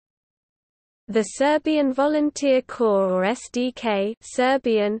The Serbian Volunteer Corps or SDK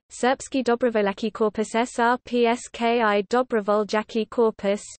Serbian, Srpski dobrovoljački korpus SRPSKI Dobrovoljački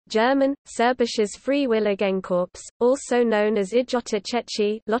korpus, German, Serbisches Freiwilligenkorps, also known as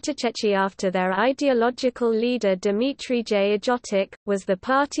Ijotičeći after their ideological leader Dimitri J. Ijotic, was the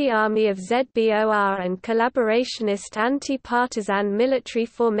party army of ZBOR and collaborationist anti-partisan military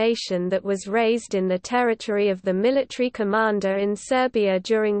formation that was raised in the territory of the military commander in Serbia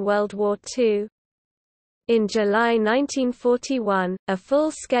during World War II. In July 1941, a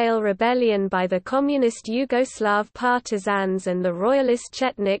full-scale rebellion by the Communist Yugoslav partisans and the Royalist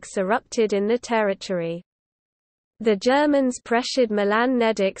Chetniks erupted in the territory. The Germans pressured Milan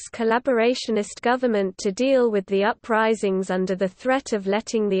Nedic's collaborationist government to deal with the uprisings under the threat of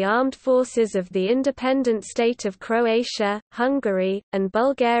letting the armed forces of the independent state of Croatia, Hungary, and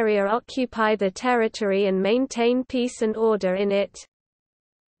Bulgaria occupy the territory and maintain peace and order in it.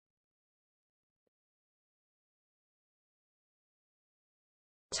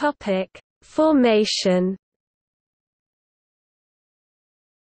 Formation.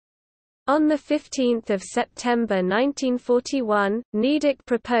 On 15 September 1941, Nedic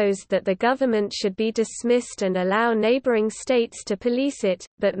proposed that the government should be dismissed and allow neighboring states to police it,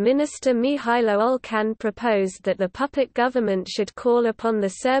 but Minister Mihailo Ulkan proposed that the puppet government should call upon the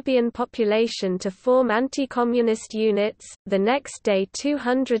Serbian population to form anti-communist units. The next day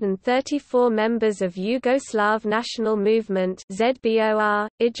 234 members of Yugoslav National Movement (ZBOR),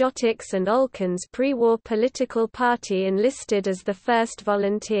 Ijotics and Ulkan's pre-war political party enlisted as the first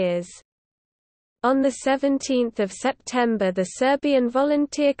volunteers. On 17 September the Serbian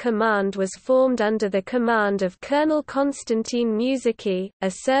Volunteer Command was formed under the command of Colonel Konstantin Muzici,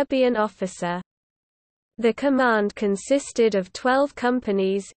 a Serbian officer. The command consisted of 12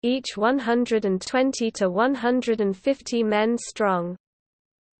 companies, each 120 to 150 men strong.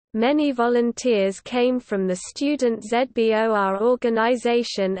 Many volunteers came from the student ZBOR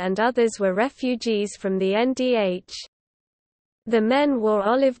organization and others were refugees from the NDH. The men wore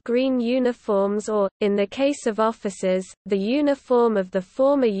olive-green uniforms or, in the case of officers, the uniform of the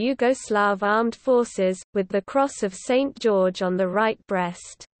former Yugoslav armed forces, with the Cross of St. George on the right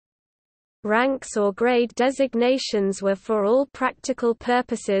breast. Ranks or grade designations were for all practical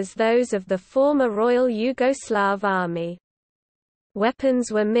purposes those of the former Royal Yugoslav Army.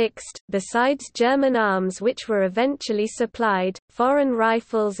 Weapons were mixed, besides German arms which were eventually supplied, foreign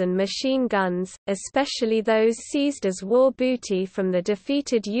rifles and machine guns, especially those seized as war booty from the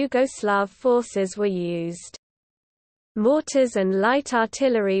defeated Yugoslav forces were used. Mortars and light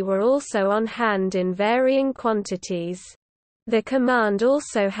artillery were also on hand in varying quantities. The command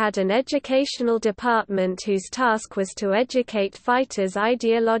also had an educational department whose task was to educate fighters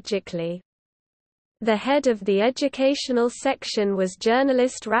ideologically. The head of the educational section was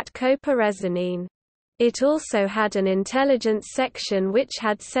journalist Ratko Perezanin. It also had an intelligence section which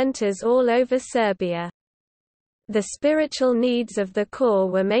had centers all over Serbia. The spiritual needs of the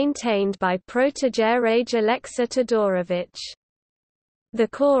corps were maintained by Protojereja Aleksa Todorović. The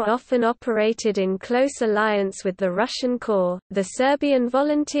corps often operated in close alliance with the Russian Corps. The Serbian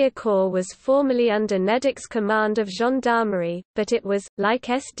Volunteer Corps was formerly under Nedic's command of gendarmerie, but it was, like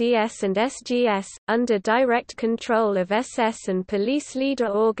SDS and SGS, under direct control of SS and police leader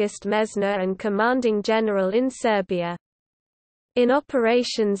August Mesner and commanding general in Serbia. In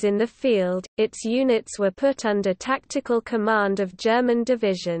operations in the field, its units were put under tactical command of German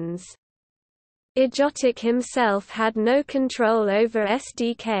divisions. Ijotic himself had no control over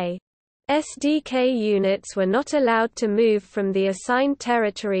SDK. SDK units were not allowed to move from the assigned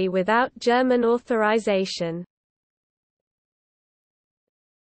territory without German authorization.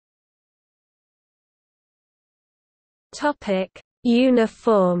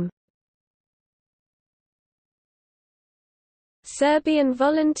 Uniform. Serbian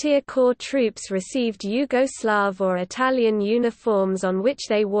Volunteer Corps troops received Yugoslav or Italian uniforms on which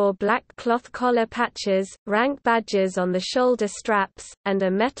they wore black cloth collar patches, rank badges on the shoulder straps, and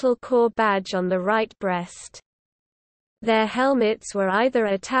a metal corps badge on the right breast. Their helmets were either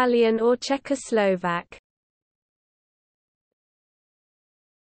Italian or Czechoslovak.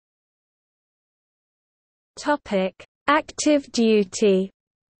 Active duty.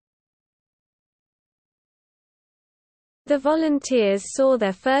 The volunteers saw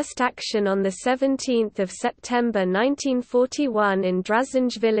their first action on 17 September 1941 in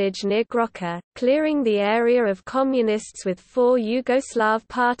Drazenj village near Groka, clearing the area of communists with 4 Yugoslav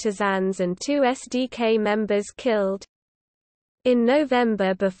partisans and 2 SDK members killed. In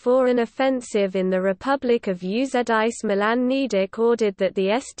November, before an offensive in the Republic of Uzedice, Milan Nedic ordered that the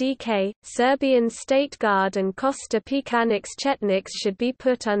SDK, Serbian State Guard and Kosta Pekanics Chetniks should be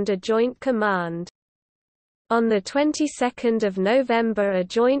put under joint command. On the 22nd of November, a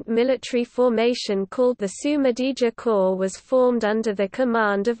joint military formation called the Šumadija Corps was formed under the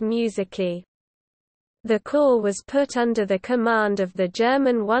command of Muzici. The corps was put under the command of the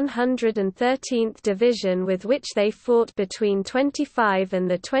German 113th Division, with which they fought between 25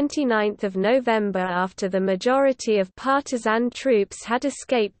 and 29 November after the majority of partisan troops had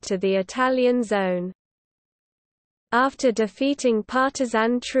escaped to the Italian zone. After defeating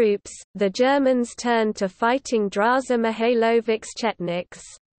partisan troops, the Germans turned to fighting Draza Mihailovic's Chetniks.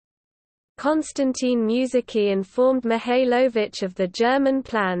 Konstantin Muzici informed Mihailovic of the German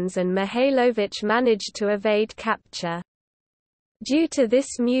plans, and Mihailovic managed to evade capture. Due to this,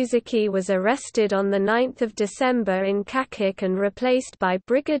 Muzici was arrested on 9 December in Kakik and replaced by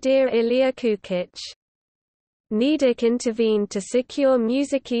Brigadier Ilija Kukic. Nedic intervened to secure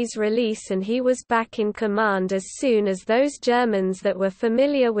Muzici's release, and he was back in command as soon as those Germans that were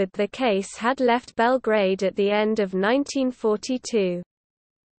familiar with the case had left Belgrade at the end of 1942.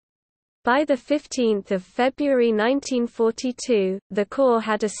 By 15 February 1942, the Corps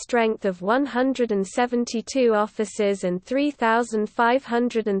had a strength of 172 officers and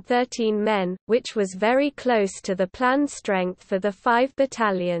 3,513 men, which was very close to the planned strength for the 5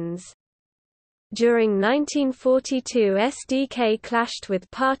 battalions. During 1942, SDK clashed with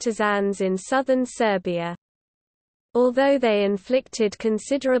partisans in southern Serbia. Although they inflicted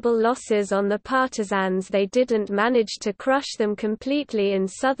considerable losses on the partisans, they didn't manage to crush them completely in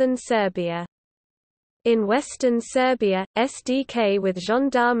southern Serbia. In western Serbia, SDK with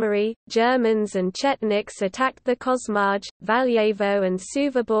gendarmerie, Germans and Chetniks attacked the Kosmaj, Valjevo and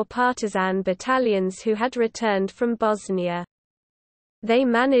Suvobor partisan battalions who had returned from Bosnia. They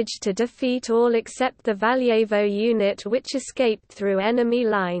managed to defeat all except the Valjevo unit, which escaped through enemy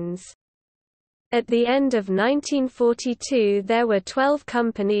lines. At the end of 1942, there were 12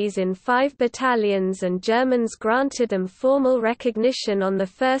 companies in 5 battalions, and Germans granted them formal recognition on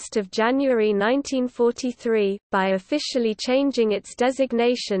 1 January 1943, by officially changing its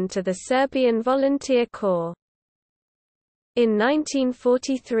designation to the Serbian Volunteer Corps. In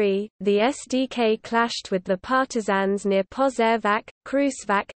 1943, the SDK clashed with the partisans near Poževac,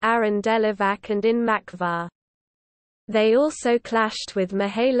 Kruševac, Aranđelovac and in Makvar. They also clashed with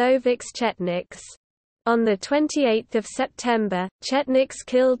Mihailovic's Chetniks. On 28 September, Chetniks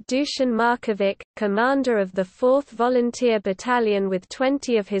killed Dušan Marković, commander of the 4th Volunteer Battalion with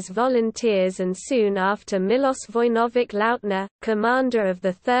 20 of his volunteers, and soon after Milos Vojnović Lautner, commander of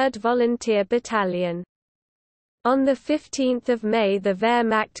the 3rd Volunteer Battalion. On 15 May, the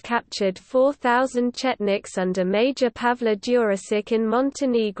Wehrmacht captured 4,000 Chetniks under Major Pavle Đurišić in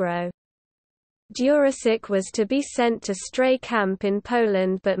Montenegro. Đurišić was to be sent to stray camp in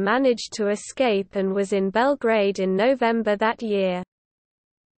Poland but managed to escape and was in Belgrade in November that year.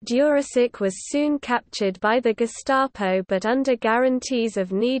 Đurišić was soon captured by the Gestapo, but under guarantees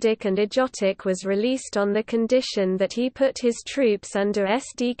of Nedic and Ijotic was released on the condition that he put his troops under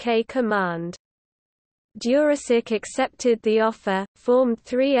SDK command. Đurišić accepted the offer, formed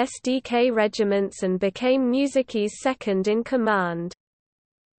 3 SDK regiments and became Muzici's second in command.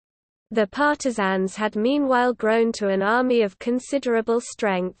 The partisans had meanwhile grown to an army of considerable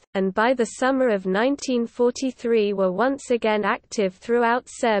strength, and by the summer of 1943 were once again active throughout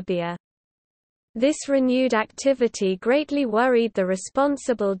Serbia. This renewed activity greatly worried the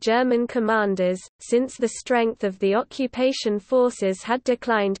responsible German commanders, since the strength of the occupation forces had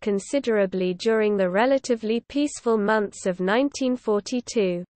declined considerably during the relatively peaceful months of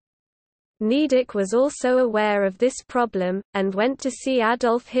 1942. Nedic was also aware of this problem, and went to see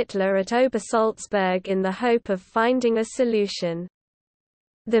Adolf Hitler at Obersalzberg in the hope of finding a solution.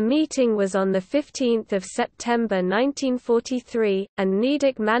 The meeting was on 15 September 1943, and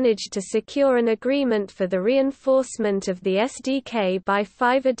Nedic managed to secure an agreement for the reinforcement of the SDK by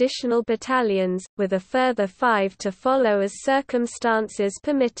 5 additional battalions, with a further 5 to follow as circumstances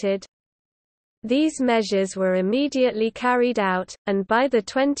permitted. These measures were immediately carried out, and by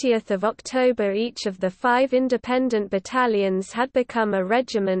 20 October each of the 5 independent battalions had become a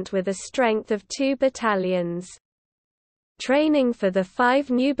regiment with a strength of 2 battalions. Training for the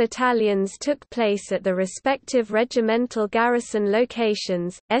 5 new battalions took place at the respective regimental garrison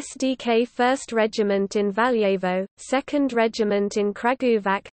locations: SDK 1st Regiment in Valjevo, 2nd Regiment in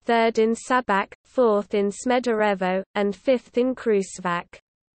Kragujevac, 3rd in Sabac, 4th in Smederevo, and 5th in Kruševac.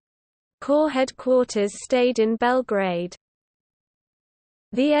 Corps headquarters stayed in Belgrade.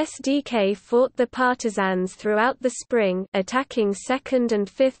 The SDK fought the partisans throughout the spring, attacking 2nd and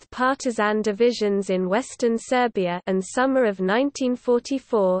 5th Partisan divisions in western Serbia and summer of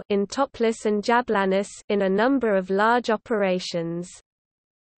 1944 in Toplis and Jablanis in a number of large operations.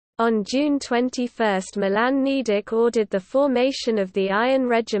 On June 21 Milan Nedić ordered the formation of the Iron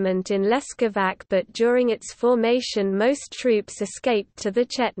Regiment in Leskovac, but during its formation most troops escaped to the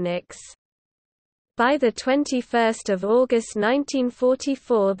Chetniks. By 21 August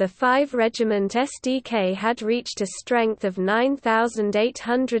 1944 the 5 Regiment SDK had reached a strength of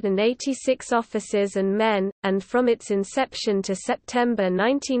 9,886 officers and men, and from its inception to September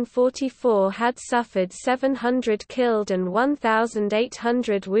 1944 had suffered 700 killed and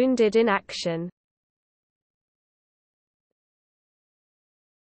 1,800 wounded in action.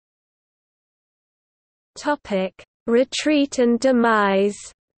 Retreat and demise.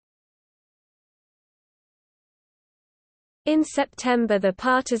 In September the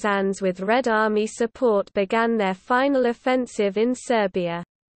partisans with Red Army support began their final offensive in Serbia.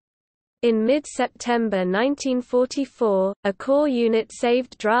 In mid-September 1944, a corps unit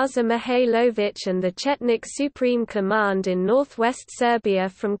saved Draza Mihailović and the Chetnik Supreme Command in northwest Serbia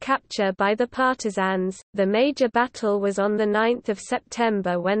from capture by the partisans. The major battle was on 9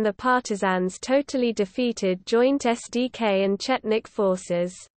 September when the partisans totally defeated joint SDK and Chetnik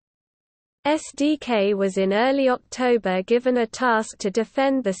forces. SDK was in early October given a task to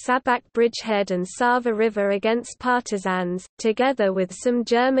defend the Sabac bridgehead and Sava River against partisans, together with some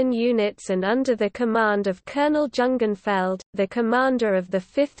German units and under the command of Colonel Jungenfeld, the commander of the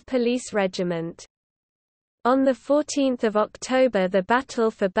 5th Police Regiment. On 14 October the battle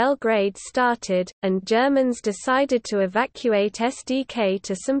for Belgrade started, and Germans decided to evacuate SDK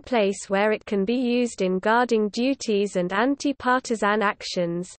to some place where it can be used in guarding duties and anti-partisan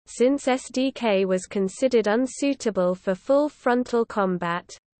actions, since SDK was considered unsuitable for full frontal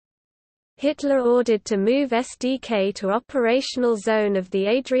combat. Hitler ordered to move SDK to operational zone of the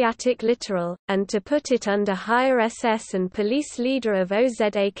Adriatic littoral, and to put it under higher SS and police leader of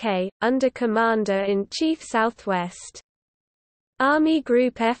OZAK, under Commander-in-Chief Southwest. Army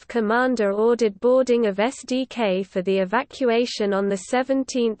Group F commander ordered boarding of SDK for the evacuation on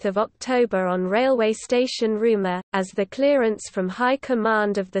 17 October on railway station Ruma, as the clearance from High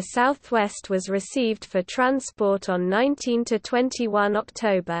Command of the Southwest was received for transport on 19–21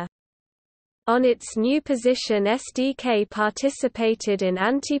 October. On its new position SDK participated in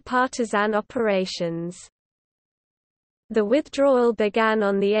anti-partisan operations. The withdrawal began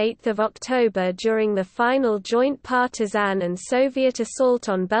on 8 October during the final joint partisan and Soviet assault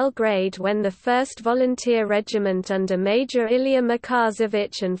on Belgrade when the 1st Volunteer Regiment under Major Ilya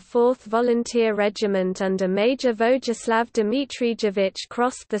Makazovic and 4th Volunteer Regiment under Major Vojislav Dmitrijevic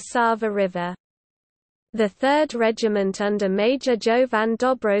crossed the Sava River. The 3rd Regiment under Major Jovan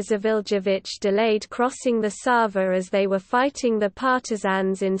Dobrozaviljevic delayed crossing the Sava as they were fighting the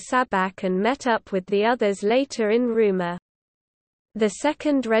partisans in Sabac and met up with the others later in Ruma. The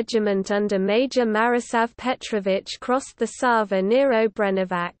 2nd Regiment under Major Marisav Petrovic crossed the Sava near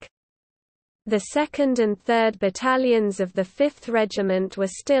Obrenovac. The 2nd and 3rd Battalions of the 5th Regiment were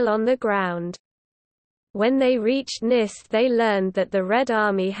still on the ground. When they reached Nis they learned that the Red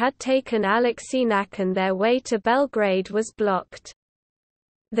Army had taken Aleksinac and their way to Belgrade was blocked.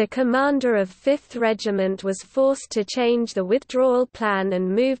 The commander of 5th Regiment was forced to change the withdrawal plan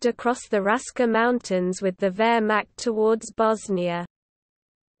and moved across the Raska Mountains with the Wehrmacht towards Bosnia.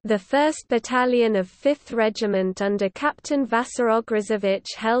 The 1st Battalion of 5th Regiment under Captain Vasar Ograzovic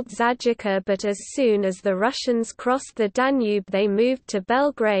held Zajica, but as soon as the Russians crossed the Danube they moved to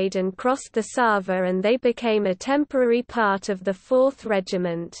Belgrade and crossed the Sava, and they became a temporary part of the 4th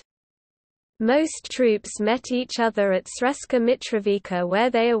Regiment. Most troops met each other at Sremska Mitrovica where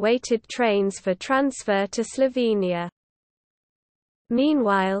they awaited trains for transfer to Slovenia.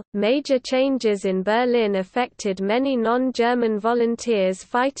 Meanwhile, major changes in Berlin affected many non-German volunteers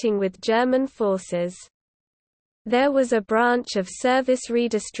fighting with German forces. There was a branch of service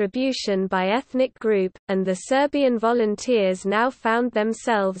redistribution by ethnic group, and the Serbian volunteers now found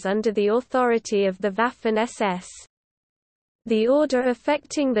themselves under the authority of the Waffen-SS. The order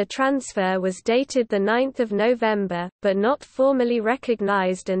affecting the transfer was dated 9 November, but not formally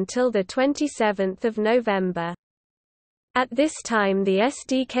recognized until 27 November. At this time the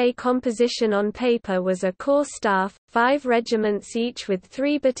SDK composition on paper was a corps staff, 5 regiments each with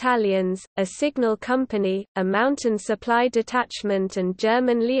 3 battalions, a signal company, a mountain supply detachment and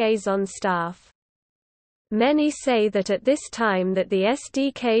German liaison staff. Many say that at this time that the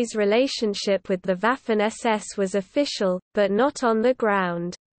SDK's relationship with the Waffen-SS was official, but not on the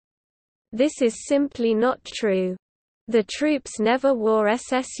ground. This is simply not true. The troops never wore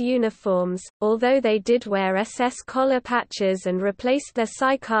SS uniforms, although they did wear SS collar patches and replaced their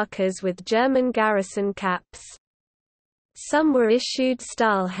psychakers with German garrison caps. Some were issued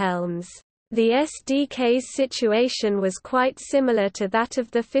Stahlhelms. The SDK's situation was quite similar to that of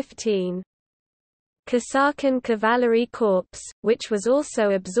the 15. Kosaken Cavalry Corps, which was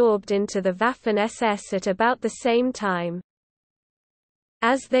also absorbed into the Waffen-SS at about the same time.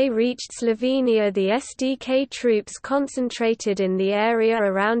 As they reached Slovenia, the SDK troops concentrated in the area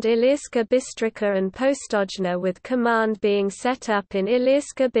around Ilirska Bistrica and Postojna, with command being set up in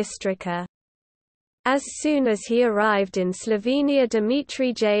Ilirska Bistrica. As soon as he arrived in Slovenia,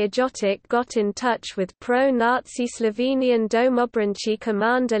 Dmitry Jajotic got in touch with pro-Nazi Slovenian Domobranci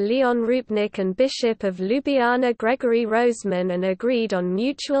commander Leon Rupnik and Bishop of Ljubljana Gregory Roseman and agreed on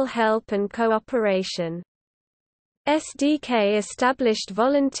mutual help and cooperation. SDK established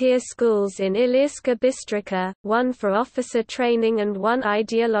volunteer schools in Ilirska Bistrica, one for officer training and one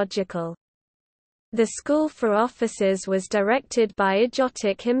ideological. The school for officers was directed by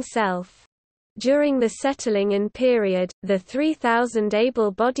Jajotic himself. During the settling-in period, the 3,000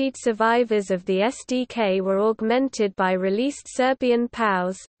 able-bodied survivors of the SDK were augmented by released Serbian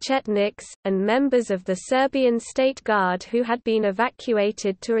POWs, Chetniks, and members of the Serbian State Guard who had been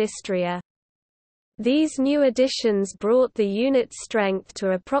evacuated to Istria. These new additions brought the unit's strength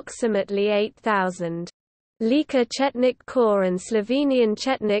to approximately 8,000. Lika Chetnik Corps and Slovenian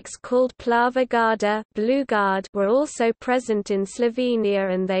Chetniks called Plava Garda Blue Guard were also present in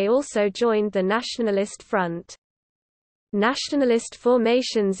Slovenia, and they also joined the Nationalist Front. Nationalist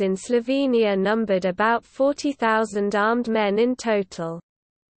formations in Slovenia numbered about 40,000 armed men in total.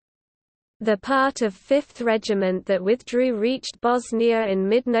 The part of 5th Regiment that withdrew reached Bosnia in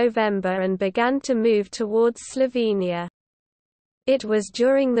mid-November and began to move towards Slovenia. It was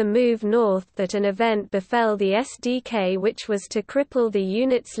during the move north that an event befell the SDK which was to cripple the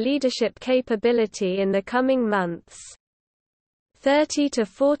unit's leadership capability in the coming months. 30 to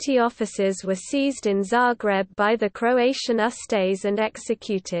 40 officers were seized in Zagreb by the Croatian Ustase and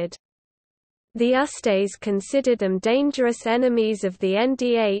executed. The Ustase considered them dangerous enemies of the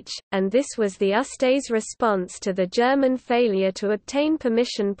NDH, and this was the Ustase response to the German failure to obtain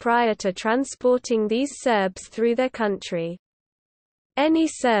permission prior to transporting these Serbs through their country. Any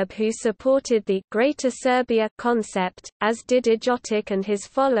Serb who supported the Greater Serbia concept, as did Jajotic and his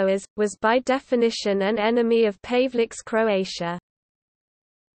followers, was by definition an enemy of Pavlik's Croatia.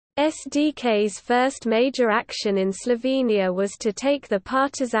 SDK's first major action in Slovenia was to take the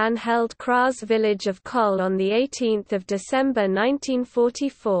partisan-held Kras village of Kol on 18 December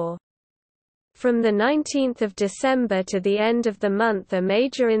 1944. From 19 December to the end of the month, a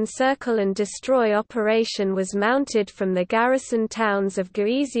major encircle and destroy operation was mounted from the garrison towns of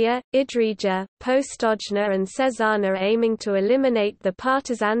Gorizia, Idrija, Postojna and Cezana, aiming to eliminate the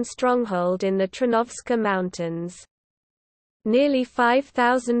partisan stronghold in the Trnovska Mountains. Nearly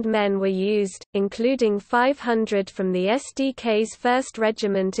 5,000 men were used, including 500 from the SDK's 1st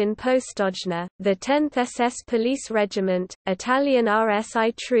Regiment in Postojna, the 10th SS Police Regiment, Italian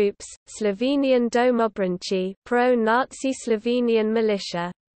RSI troops, Slovenian Domobranci, pro-Nazi Slovenian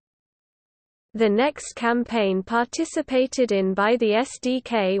militia. The next campaign participated in by the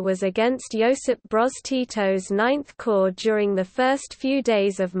SDK was against Josip Broz Tito's 9th Corps during the first few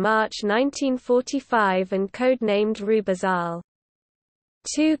days of March 1945 and codenamed Rubazal.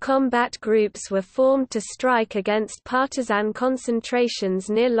 2 combat groups were formed to strike against partisan concentrations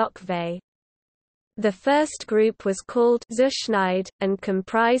near Lokve. The first group was called Zuschneid, and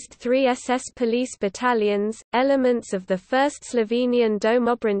comprised 3 SS police battalions, elements of the 1st Slovenian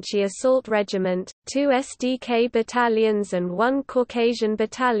Domobranci Assault Regiment, 2 SDK battalions and 1 Caucasian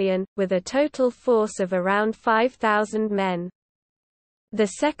battalion, with a total force of around 5,000 men. The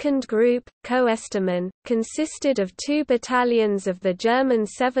second group, Koestaman, consisted of 2 battalions of the German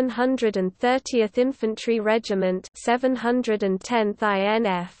 730th Infantry Regiment 710th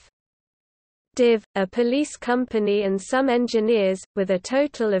INF. Div, a police company and some engineers, with a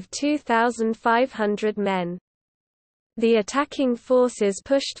total of 2,500 men. The attacking forces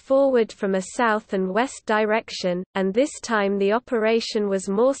pushed forward from a south and west direction, and this time the operation was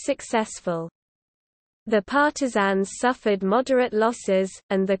more successful. The partisans suffered moderate losses,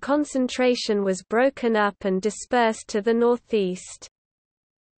 and the concentration was broken up and dispersed to the northeast.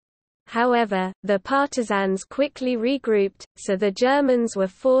 However, the partisans quickly regrouped, so the Germans were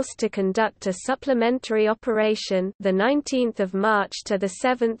forced to conduct a supplementary operation, the 19th of March to the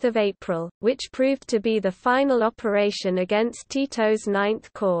 7th of April, which proved to be the final operation against Tito's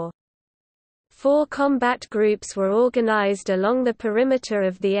 9th Corps. 4 combat groups were organized along the perimeter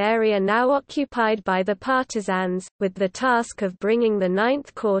of the area now occupied by the partisans, with the task of bringing the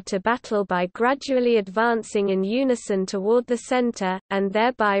Ninth Corps to battle by gradually advancing in unison toward the center, and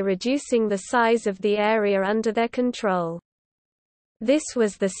thereby reducing the size of the area under their control. This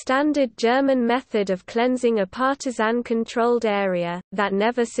was the standard German method of cleansing a partisan-controlled area, that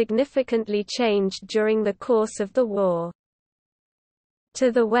never significantly changed during the course of the war. To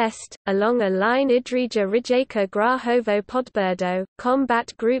the west, along a line Idrija-Rijeka-Grahovo-Podbrdo,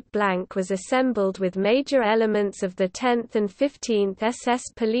 Combat Group Blank was assembled with major elements of the 10th and 15th SS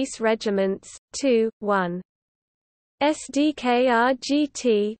Police Regiments, 2, 1.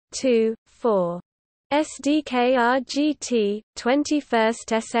 SDKRGT, 2, 4. SDKRGT,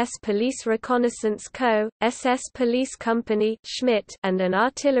 21st SS Police Reconnaissance Co., SS Police Company Schmidt, and an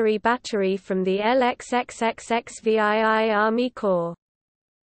artillery battery from the LXXXXVII Army Corps.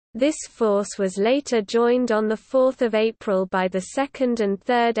 This force was later joined on 4 April by the 2nd and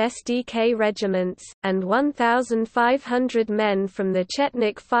 3rd SDK regiments, and 1,500 men from the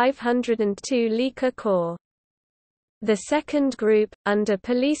Chetnik 502 Lika Corps. The second group, under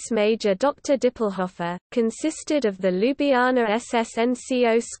Police Major Dr. Dippelhofer, consisted of the Ljubljana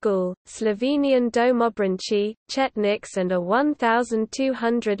SS-NCO School, Slovenian Domobranci, Chetniks and a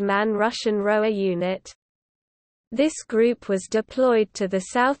 1,200-man Russian Rower unit. This group was deployed to the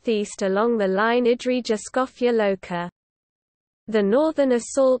southeast along the line Idrija-Skopje Loka. The Northern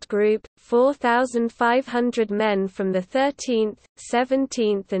Assault Group, 4,500 men from the 13th,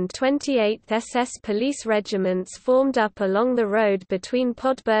 17th and 28th SS Police Regiments formed up along the road between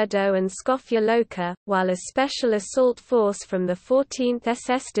Podbrdo and Skopje Loka, while a special assault force from the 14th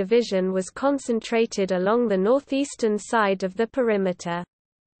SS Division was concentrated along the northeastern side of the perimeter.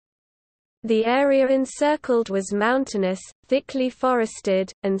 The area encircled was mountainous, thickly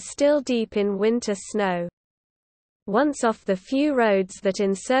forested, and still deep in winter snow. Once off the few roads that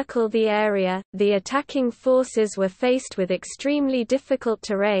encircle the area, the attacking forces were faced with extremely difficult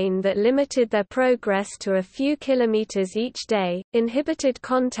terrain that limited their progress to a few kilometers each day, inhibited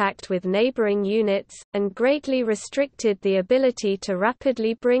contact with neighboring units, and greatly restricted the ability to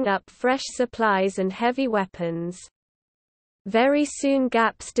rapidly bring up fresh supplies and heavy weapons. Very soon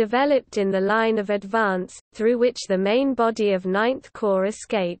gaps developed in the line of advance, through which the main body of Ninth Corps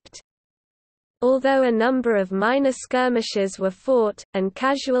escaped. Although a number of minor skirmishes were fought, and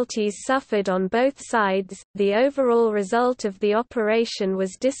casualties suffered on both sides, the overall result of the operation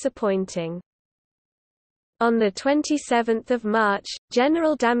was disappointing. On 27 March,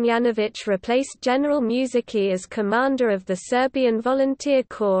 General Damjanovic replaced General Muzici as commander of the Serbian Volunteer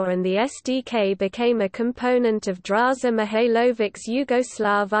Corps, and the SDK became a component of Draza Mihailovic's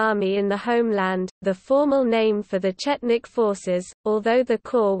Yugoslav army in the homeland, the formal name for the Chetnik forces, although the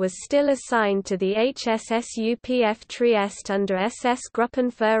corps was still assigned to the HSSUPF Trieste under SS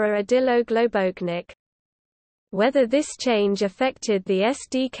Gruppenführer Adilo Globoknik. Whether this change affected the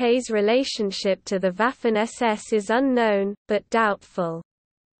SDK's relationship to the Waffen-SS is unknown, but doubtful.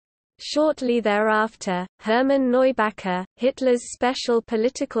 Shortly thereafter, Hermann Neubacher, Hitler's special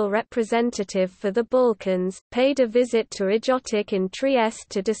political representative for the Balkans, paid a visit to Ijotic in Trieste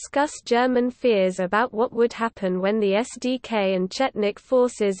to discuss German fears about what would happen when the SDK and Chetnik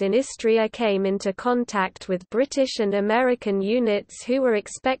forces in Istria came into contact with British and American units who were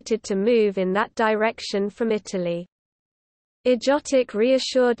expected to move in that direction from Italy. Ijotic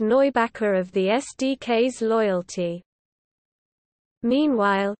reassured Neubacher of the SDK's loyalty.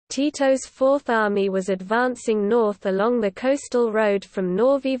 Meanwhile, Tito's Fourth Army was advancing north along the coastal road from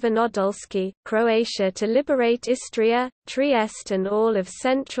Novi Vinodolski, Croatia to liberate Istria, Trieste and all of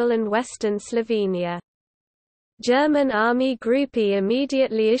central and western Slovenia. German Army Group E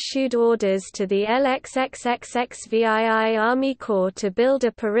immediately issued orders to the LXXXXVII Army Corps to build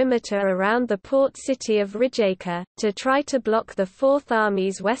a perimeter around the port city of Rijeka, to try to block the Fourth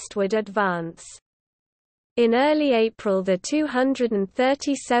Army's westward advance. In early April the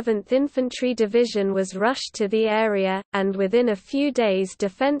 237th Infantry Division was rushed to the area, and within a few days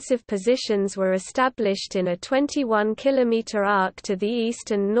defensive positions were established in a 21-kilometer arc to the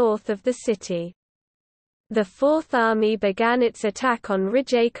east and north of the city. The Fourth Army began its attack on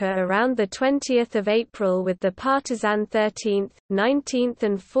Rijeka around 20 April with the partisan 13th, 19th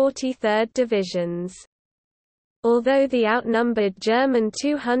and 43rd Divisions. Although the outnumbered German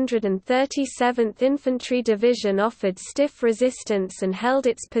 237th Infantry Division offered stiff resistance and held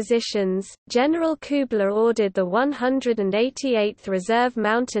its positions, General Kubler ordered the 188th Reserve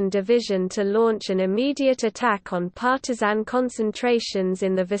Mountain Division to launch an immediate attack on partisan concentrations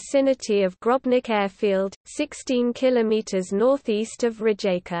in the vicinity of Grobnik Airfield, 16 km northeast of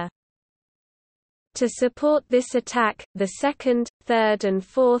Rijeka. To support this attack, the 2nd, 3rd and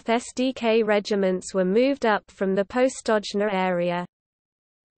 4th SDK regiments were moved up from the Postojna area.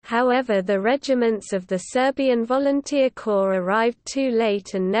 However, the regiments of the Serbian Volunteer Corps arrived too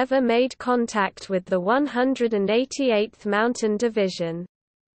late and never made contact with the 188th Mountain Division.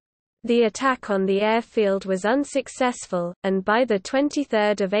 The attack on the airfield was unsuccessful, and by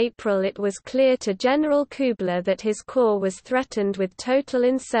 23 April it was clear to General Kubler that his corps was threatened with total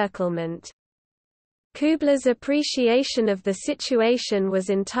encirclement. Kubler's appreciation of the situation was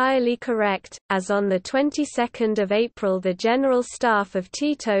entirely correct, as on the 22nd of April the General Staff of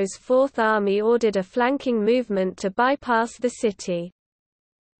Tito's Fourth Army ordered a flanking movement to bypass the city.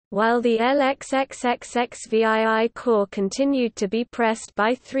 While the LXXXXVII Corps continued to be pressed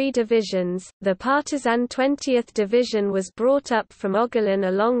by 3 divisions, the partisan 20th Division was brought up from Ogolan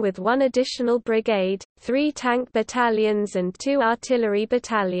along with 1 additional brigade, 3 tank battalions and 2 artillery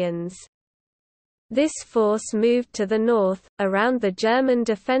battalions. This force moved to the north, around the German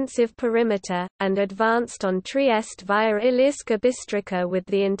defensive perimeter, and advanced on Trieste via Ilirska Bistrica with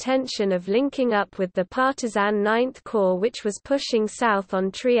the intention of linking up with the partisan 9th Corps which was pushing south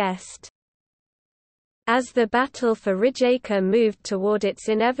on Trieste. As the battle for Rijeka moved toward its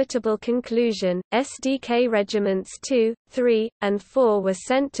inevitable conclusion, SDK regiments 2, 3, and 4 were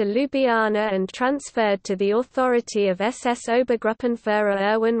sent to Ljubljana and transferred to the authority of SS Obergruppenführer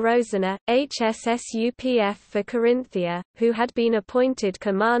Erwin Rosener, HSSUPF for Carinthia, who had been appointed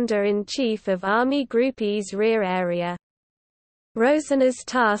Commander-in-Chief of Army Group E's rear area. Rosener's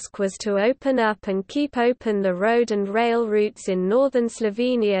task was to open up and keep open the road and rail routes in northern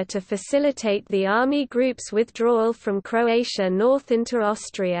Slovenia to facilitate the Army Group's withdrawal from Croatia north into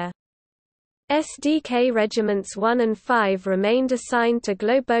Austria. SDK Regiments 1 and 5 remained assigned to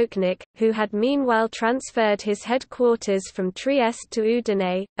Globoknik, who had meanwhile transferred his headquarters from Trieste to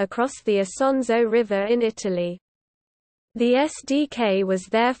Udine, across the Isonzo River in Italy. The SDK was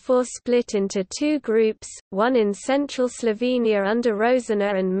therefore split into 2 groups, one in central Slovenia under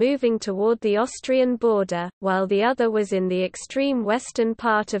Rosener and moving toward the Austrian border, while the other was in the extreme western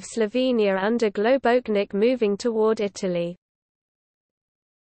part of Slovenia under Globoknik moving toward Italy.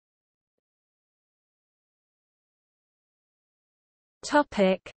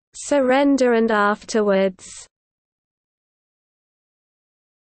 Surrender and afterwards.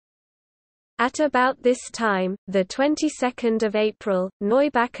 At about this time, the 22nd of April,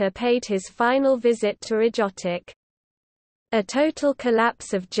 Neubacher paid his final visit to Ijotic. A total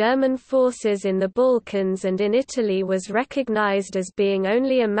collapse of German forces in the Balkans and in Italy was recognized as being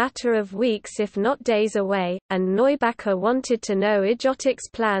only a matter of weeks if not days away, and Neubacher wanted to know Ijotic's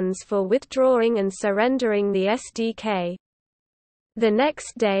plans for withdrawing and surrendering the SDK. The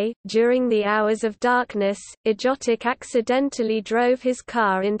next day, during the hours of darkness, Ijotic accidentally drove his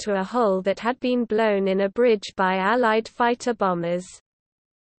car into a hole that had been blown in a bridge by Allied fighter bombers.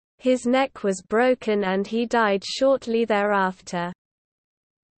 His neck was broken and he died shortly thereafter.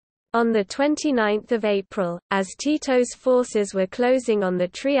 On 29 April, as Tito's forces were closing on the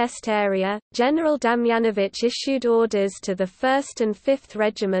Trieste area, General Damjanovic issued orders to the 1st and 5th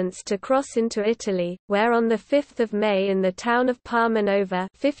regiments to cross into Italy, where on 5 May in the town of Parmenova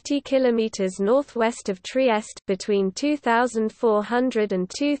 50 km northwest of Trieste between 2,400 and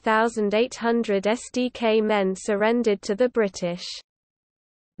 2,800 SDK men surrendered to the British.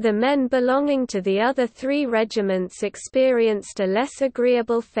 The men belonging to the other 3 regiments experienced a less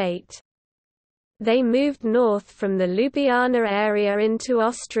agreeable fate. They moved north from the Ljubljana area into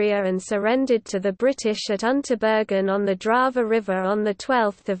Austria and surrendered to the British at Unterbergen on the Drava River on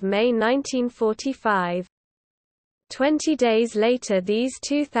 12 May 1945. 20 days later these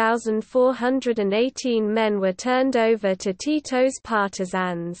 2,418 men were turned over to Tito's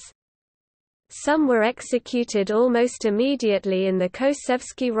partisans. Some were executed almost immediately in the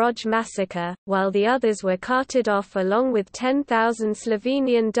Kosevski Rog massacre, while the others were carted off along with 10,000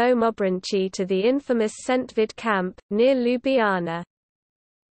 Slovenian domobranci to the infamous Sentvid camp, near Ljubljana.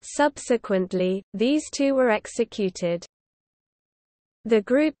 Subsequently, these 2 were executed. The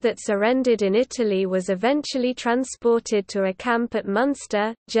group that surrendered in Italy was eventually transported to a camp at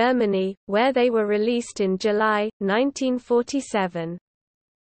Münster, Germany, where they were released in July, 1947.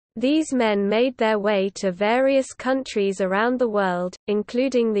 These men made their way to various countries around the world,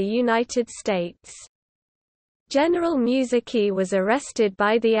 including the United States. General Muzici was arrested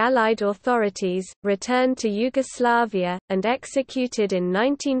by the Allied authorities, returned to Yugoslavia, and executed in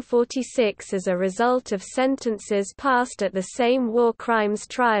 1946 as a result of sentences passed at the same war crimes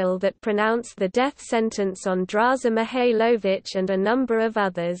trial that pronounced the death sentence on Draza Mihailovic and a number of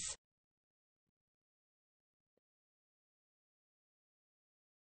others.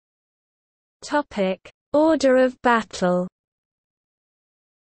 Order of battle.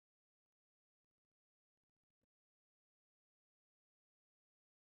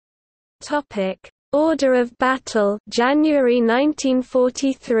 Order of battle, January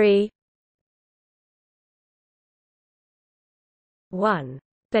 1943. 1.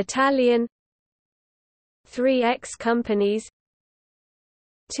 Battalion, 3 X-companies.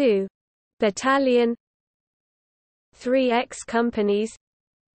 2. Battalion, 3 X-companies.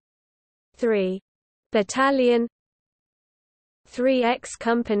 3. Battalion, 3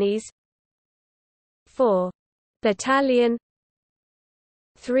 X-companies. 4. Battalion,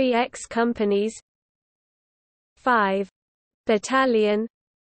 3 X-companies. 5. Battalion,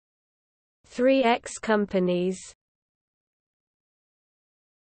 3 X-companies.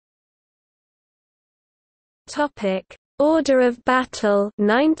 Order of battle,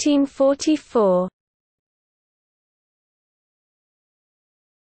 1944.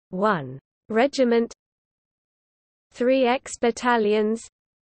 1. Regiment, 3 X-battalions.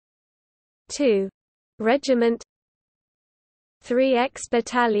 2. Regiment, 3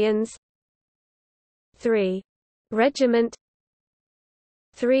 X-battalions. 3. Regiment,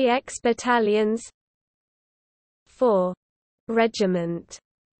 3 X-battalions. 4. Regiment.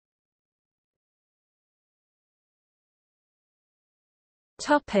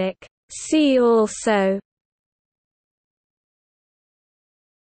 See also: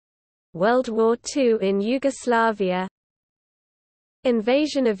 World War II in Yugoslavia,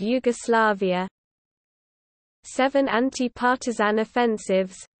 Invasion of Yugoslavia, 7 anti-partisan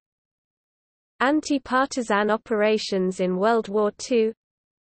offensives, anti-partisan operations in World War II,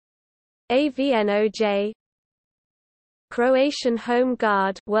 AVNOJ, Croatian Home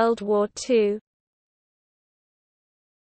Guard, World War II,